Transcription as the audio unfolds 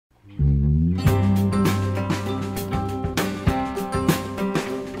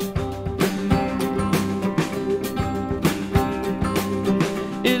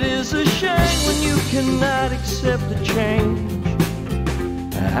accept the change.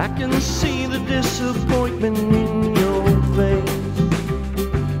 I can see the disappointment in your face,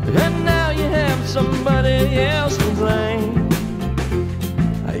 and now you have somebody else to blame.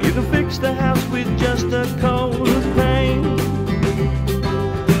 You can fix the house with just a coat of paint.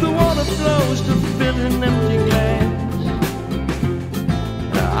 The water flows to fill an empty glass.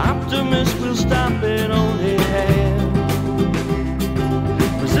 The optimist will stop at only half.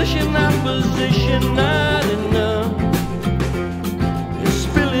 Position, opposition, not enough. It's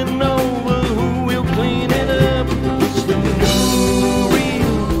spilling over, who will clean it up? It's the new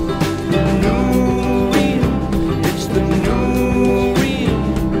real, the new real. It's the new real,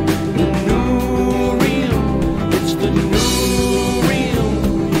 the new real. It's the new real,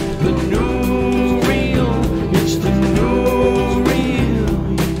 the new real. It's the new real.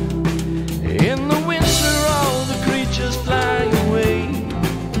 In the winter all the creatures fly away.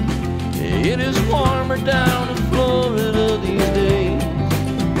 It is warmer down in Florida these days.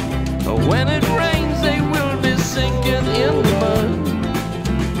 When it rains they will be sinking in the mud.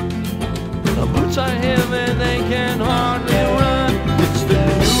 The boots are heavy, they can hardly run. It's the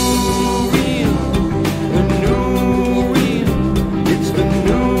new real, the new real. It's the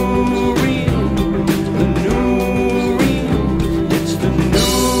new real, the new real. It's the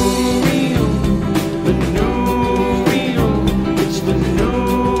new real, the new real. It's the new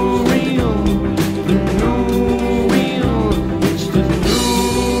real, the new real. It's the new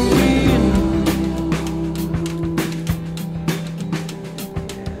real.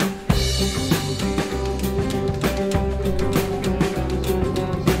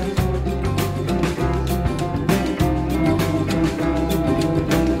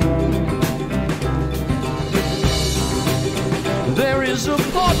 There is a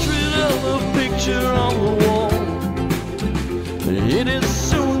portrait of a picture on the wall. It is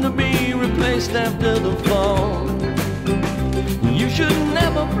soon to be replaced after the fall. You should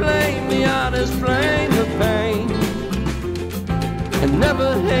never blame the artist, blame the pain, and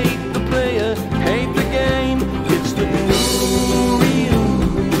never hate